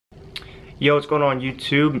Yo, what's going on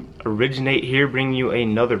YouTube? OrigiNate here, bringing you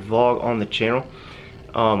another vlog on the channel.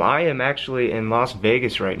 I am actually in Las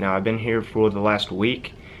Vegas right now. I've been here for the last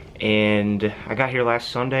week, and I got here last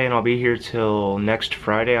Sunday, and I'll be here till next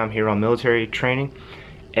Friday. I'm here on military training,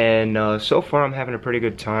 and so far I'm having a pretty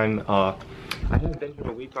good time. I haven't been here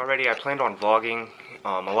a week already. I planned on vlogging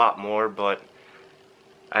a lot more, but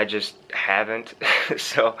I just haven't.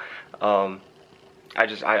 So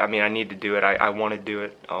I mean, I need to do it. I want to do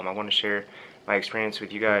it. I want to share my experience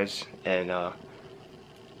with you guys, and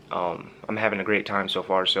I'm having a great time so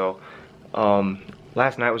far. So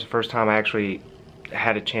last night was the first time I actually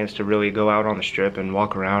had a chance to really go out on the strip and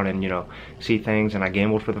walk around and, you know, see things, and I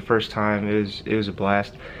gambled for the first time. It was a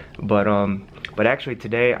blast. But actually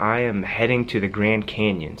today I am heading to the Grand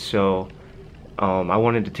Canyon. So I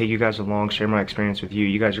wanted to take you guys along, share my experience with you.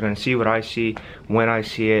 You guys are going to see what I see when I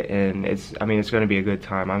see it, and it's going to be a good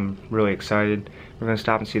time. I'm really excited. We're going to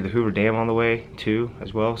stop and see the Hoover Dam on the way too,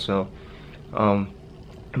 as well. So,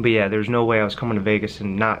 but yeah, there's no way I was coming to Vegas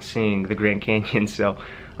and not seeing the Grand Canyon. So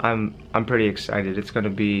I'm pretty excited. It's going to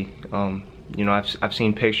be, you know, I've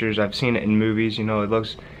seen pictures, I've seen it in movies. You know,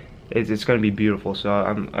 it's going to be beautiful. So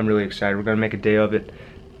I'm really excited. We're going to make a day of it.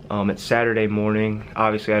 It's Saturday morning.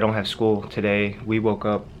 Obviously, I don't have school today. We woke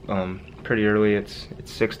up pretty early. It's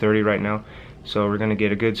 6:30 right now, so we're gonna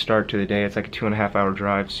get a good start to the day. It's like a 2.5 hour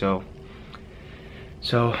drive, so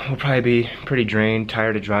we'll probably be pretty drained,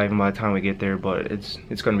 tired of driving by the time we get there, but it's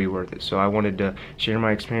gonna be worth it. So I wanted to share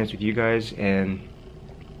my experience with you guys, and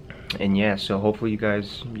yeah. So hopefully you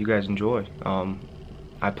guys enjoy.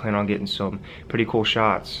 I plan on getting some pretty cool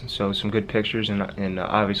shots, so some good pictures and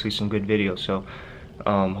obviously some good videos. So.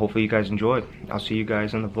 Hopefully you guys enjoy. I'll see you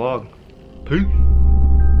guys in the vlog. Peace.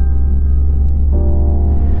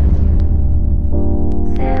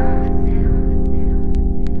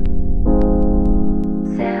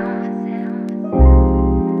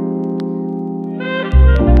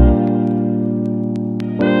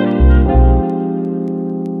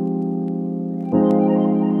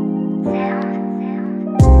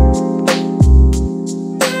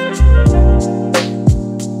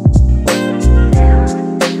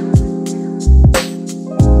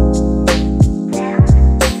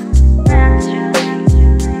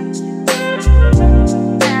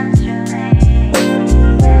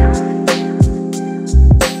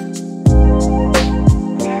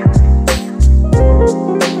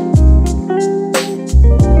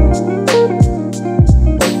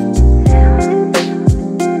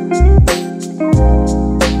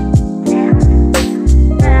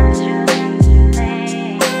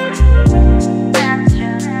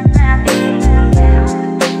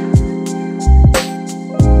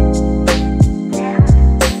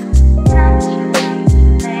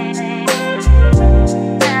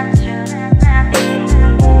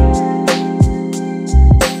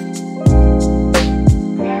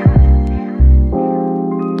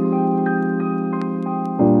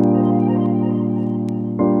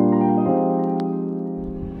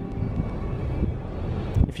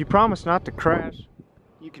 If you promise not to crash,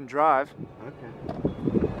 you can drive. Okay.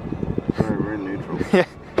 Alright, we're in neutral. Yeah.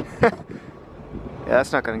 Yeah,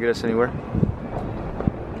 that's not gonna get us anywhere.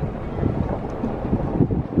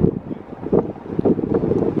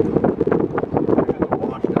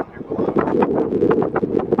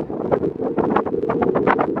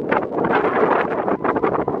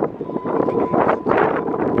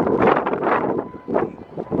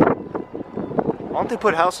 Why don't they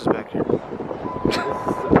put houses back here?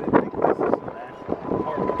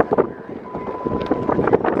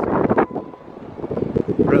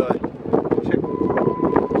 Really?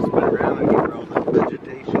 Spin around and get all the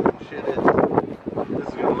vegetation and shit in. This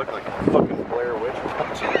is gonna look like a fucking Blair Witch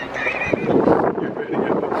project. Get ready to go.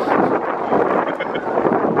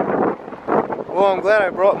 Well, I'm glad I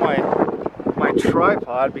brought my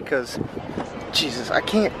tripod, because Jesus, I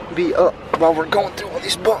can't be up while we're going through all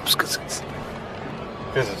these bumps, because it's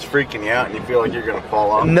freaking you out and you feel like you're gonna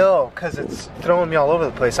fall off. No, because it's throwing me all over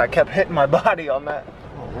the place. I kept hitting my body on that.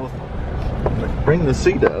 Oh, well, bring the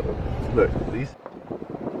seat up. Look, these.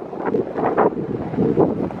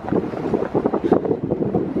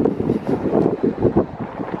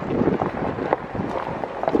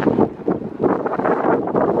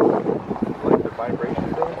 Like the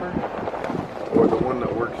vibration damper, or the one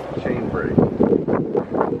that works the chain brake.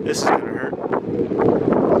 This is gonna hurt.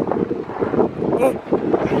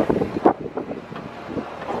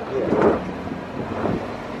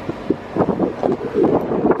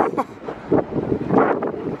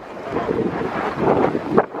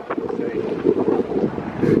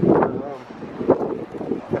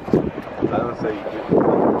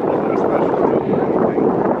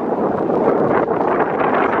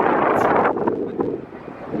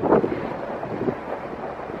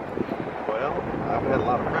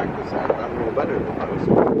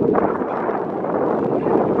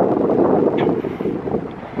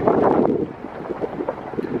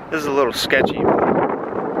 This is a little sketchy.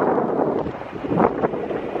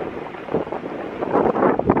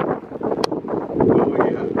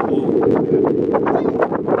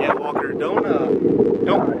 Yeah, Walker,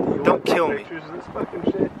 don't kill me. Pictures of this fucking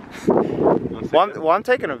shit. Well, I'm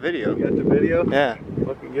taking a video. You got the video? Yeah.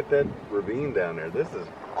 Fucking get that ravine down there. This is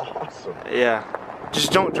awesome. Yeah.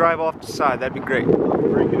 Just don't drive off the side. That'd be great. I'm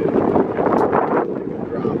freaking it.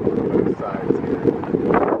 Drop on the sides here.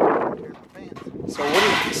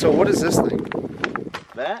 So what is this thing?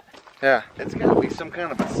 That? Yeah. It's gotta be some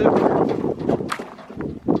kind of a sifter.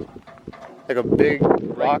 Like a big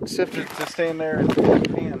rock sifter. To stand there and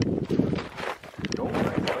pan.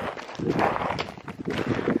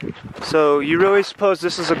 So you really suppose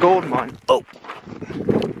this is a gold mine? Oh.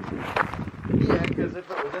 Yeah, because if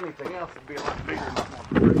it was anything else, it'd be a lot bigger.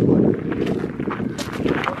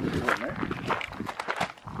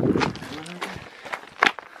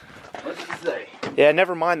 What does it say? Yeah,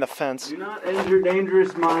 never mind the fence. Do not enter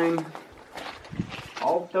dangerous mine.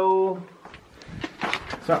 Alto.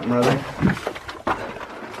 Something or other.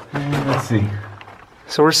 Let's see.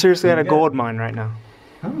 So we're seriously at a gold mine right now.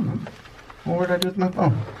 I don't know. Well, where'd I do with my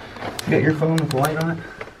phone? You got your phone with the light on it?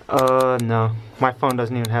 No. My phone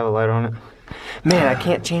doesn't even have a light on it. Man, I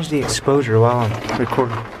can't change the exposure while I'm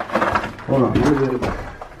recording. Hold on. Where's it?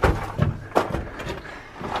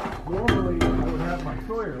 Normally, I would have my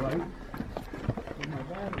Sawyer light. But my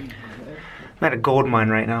battery's dead. I'm at a gold mine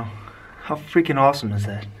right now. How freaking awesome is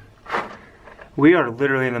that? We are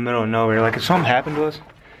literally in the middle of nowhere. Like, if something happened to us,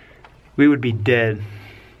 we would be dead.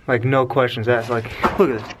 Like, no questions asked. Like, look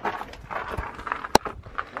at this.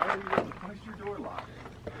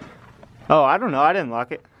 Oh, I don't know. I didn't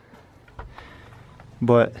lock it.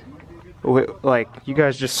 But, like, you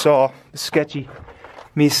guys just saw the sketchy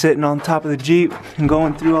me sitting on top of the Jeep and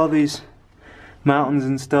going through all these mountains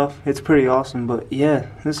and stuff. It's pretty awesome. But, yeah,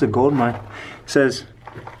 this is a gold mine. It says,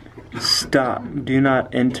 stop. Do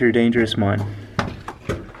not enter dangerous mine.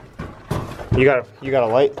 You got a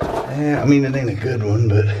light? Yeah, I mean, it ain't a good one,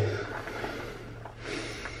 but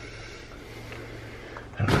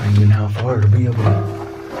I don't know even how far to be able to.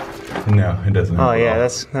 No, it doesn't help. Oh yeah,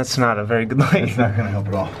 that's not a very good light. It's not gonna help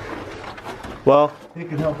at all. Well, it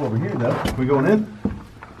can help over here though. We going in?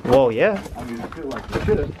 Well, yeah. I mean, I feel like we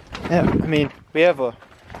should. Yeah, I mean, we have a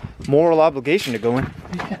moral obligation to go in.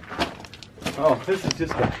 Yeah. Oh, this is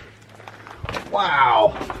just a.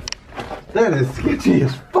 Wow. That is sketchy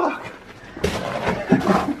as fuck.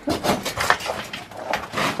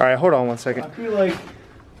 All right, hold on one second. I feel like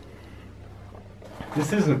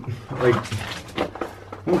this isn't like.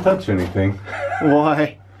 Don't touch anything.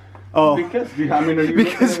 Why? Oh, because I mean, are you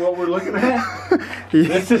looking at what we're looking at? Yeah.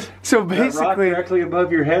 This is So that rock basically, directly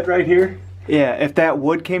above your head right here. yeah. If that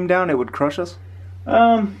wood came down, it would crush us.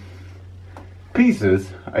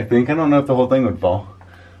 Pieces. I think I don't know if the whole thing would fall,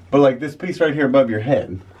 but like this piece right here above your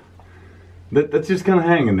head. That's just kind of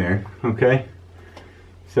hanging there. Okay.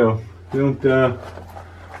 So don't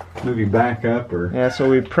maybe back up or. Yeah. So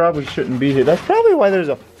we probably shouldn't be here. That's probably why there's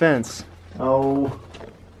a fence. Oh.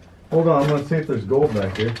 Hold on, I'm gonna see if there's gold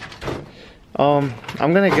back here. I'm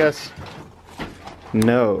gonna guess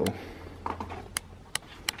no.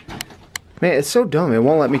 Man, it's so dumb. It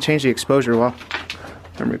won't let me change the exposure while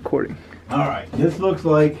I'm recording. Alright, this looks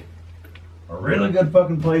like a really good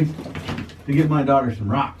fucking place to get my daughter some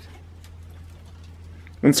rocks.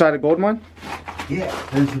 Inside a gold mine? Yeah,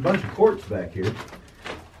 there's a bunch of quartz back here.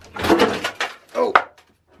 Oh.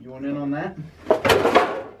 You want in on that?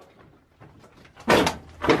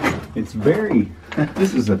 It's very,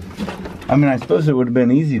 this is a, I mean, I suppose it would have been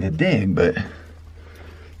easy to dig, but,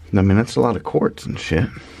 I mean, that's a lot of quartz and shit.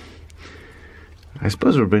 I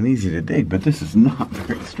suppose it would have been easy to dig, but this is not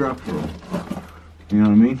very structural. You know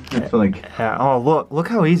what I mean? It's like... Yeah, oh, look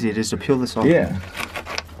how easy it is to peel this off. Yeah.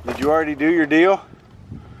 Did you already do your deal?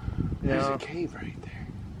 No. There's a cave right there.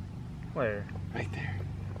 Where? Right there.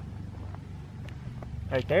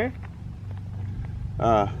 Right there?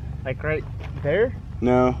 Like right there?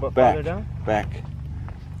 No, But back. farther down? Back.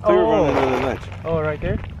 So we're running under the ledge. Oh, right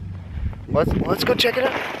there? Let's go check it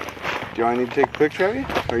out. Do I need to take a picture of you?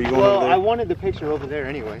 Or are you going Well, over there? I wanted the picture over there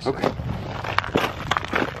anyway. So. Okay.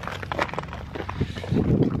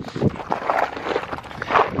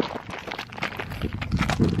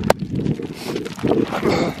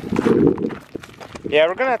 Yeah,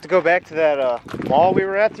 we're gonna have to go back to that mall we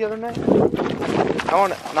were at the other night.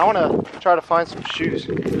 I wanna try to find some shoes.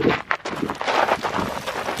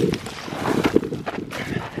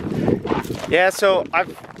 Yeah, so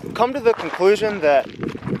I've come to the conclusion that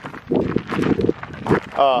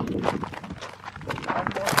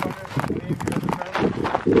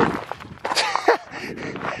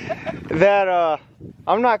that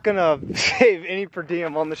I'm not gonna save any per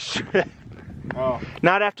diem on the strip. Oh.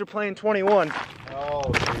 Not after playing 21. Oh,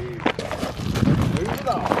 geez. Move it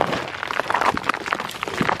on.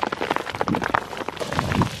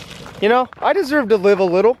 You know, I deserve to live a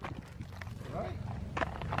little. Right.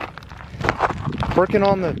 Working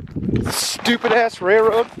on the stupid ass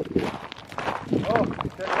railroad. Oh,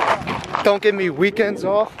 check it out. Don't give me weekends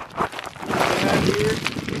off. Right here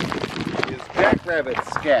is jackrabbit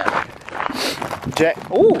scat.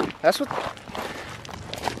 Oh, that's what.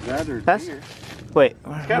 That or That's. deer. Wait.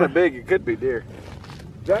 It's kind of big. It could be deer.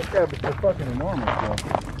 Jackrabbits are fucking enormous, though.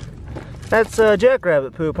 That's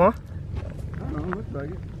jackrabbit poop, huh? I don't know. Looks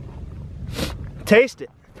like it. Taste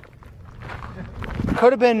it.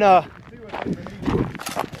 Could have been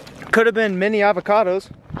mini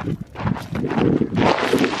avocados.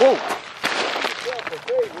 Whoa.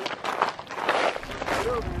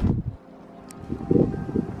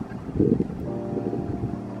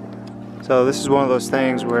 So this is one of those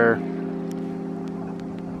things where,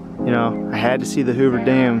 you know, I had to see the Hoover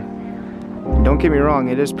Dam. And don't get me wrong,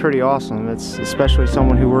 it is pretty awesome. It's especially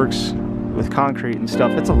someone who works with concrete and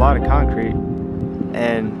stuff. It's a lot of concrete,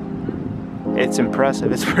 and it's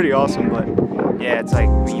impressive. It's pretty awesome, but yeah, it's like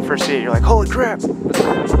when you first see it, you're like, holy crap! You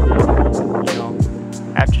know,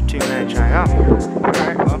 after 2 minutes, you're like, oh, all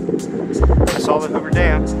right, well, I saw the Hoover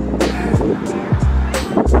Dam.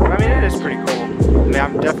 I mean, it is pretty cool. I mean,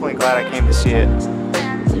 I'm definitely glad I came to see it.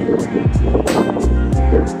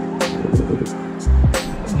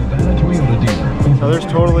 So there's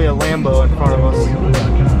totally a Lambo in front of us.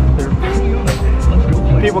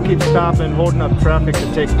 People keep stopping, holding up traffic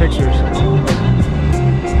to take pictures.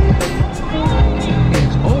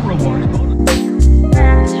 It's all rewards.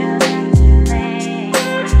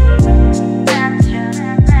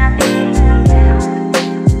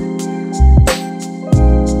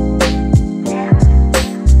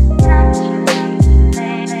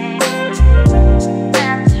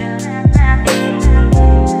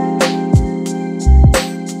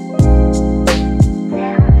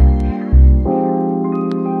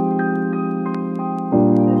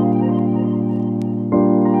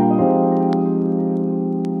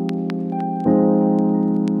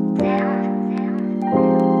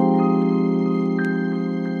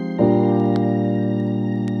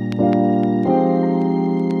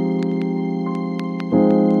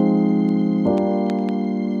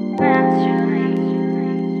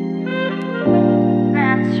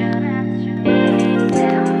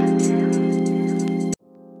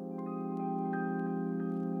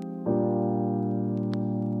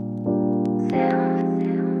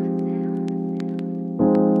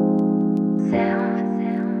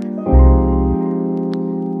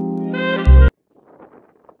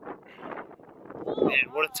 Man,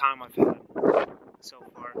 what a time I've had so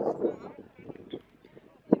far.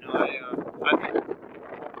 You know,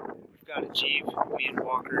 we've got a Jeep, me and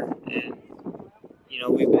Walker, and you know,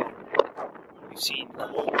 we've seen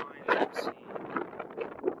coal mines,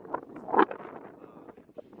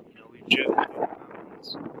 you know, we've driven through the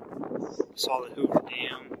mountains, saw the Hoover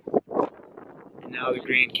Dam, and now the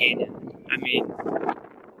Grand Canyon. I mean,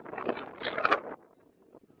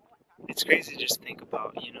 it's crazy to just think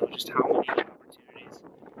about, you know, just how many opportunities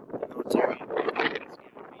the military has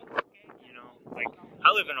given me. You know, like,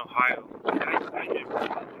 I live in Ohio. I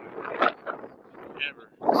never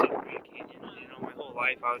seen the Grand Canyon. You know, my whole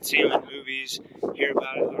life I would see them in movies, hear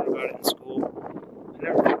about it, learn about it in school. I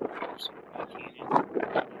never seen the Grand Canyon.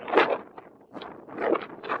 You know,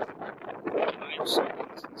 I am so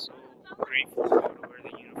blessed and so grateful to be able to wear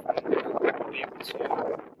the uniform, to be able to go to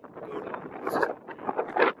all the places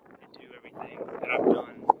and do everything that I've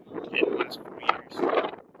done in the last 4 years. You know,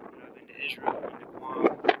 I've been to Israel, I've been to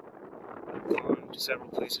Guam, I've gone to several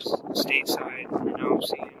places stateside, and now I'm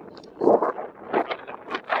seeing top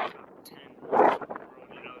 10 in the world.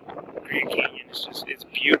 You know, the Grand Canyon is just, it's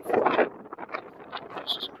beautiful.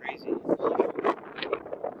 It's just crazy.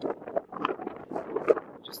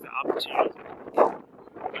 Just the opportunities that I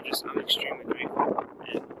get. I'm extremely grateful,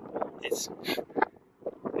 and it's unreal.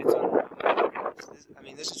 I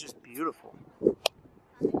mean, this is just beautiful.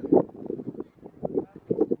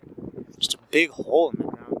 Just a big hole in the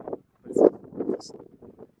ground, but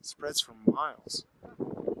it spreads for miles.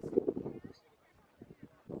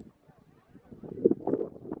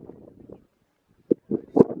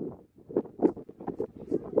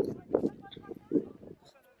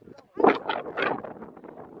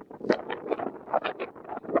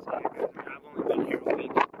 I've only been here a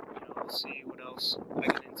week. You know, I'll see what else I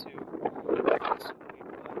get into the rest of the week.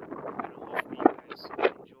 But, you know, hopefully you guys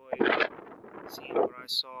enjoyed seeing what I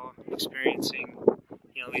saw, experiencing,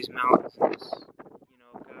 you you know, these mountains, and this, you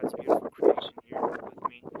know, God's beautiful creation here with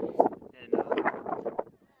me. And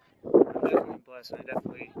I'm definitely blessed. I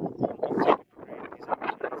definitely don't take it for granted, these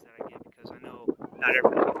opportunities that I get, because I know not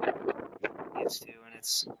everyone gets to, and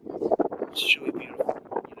it's truly beautiful.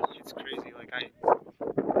 You know, it's crazy. Like, I've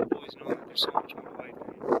always known that there's so much more to life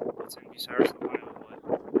than what's in Bucyrus, Ohio, but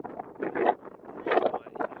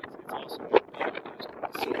it's awesome. You know, just to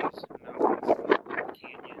see these mountains, and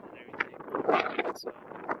canyon, and everything.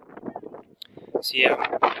 So yeah.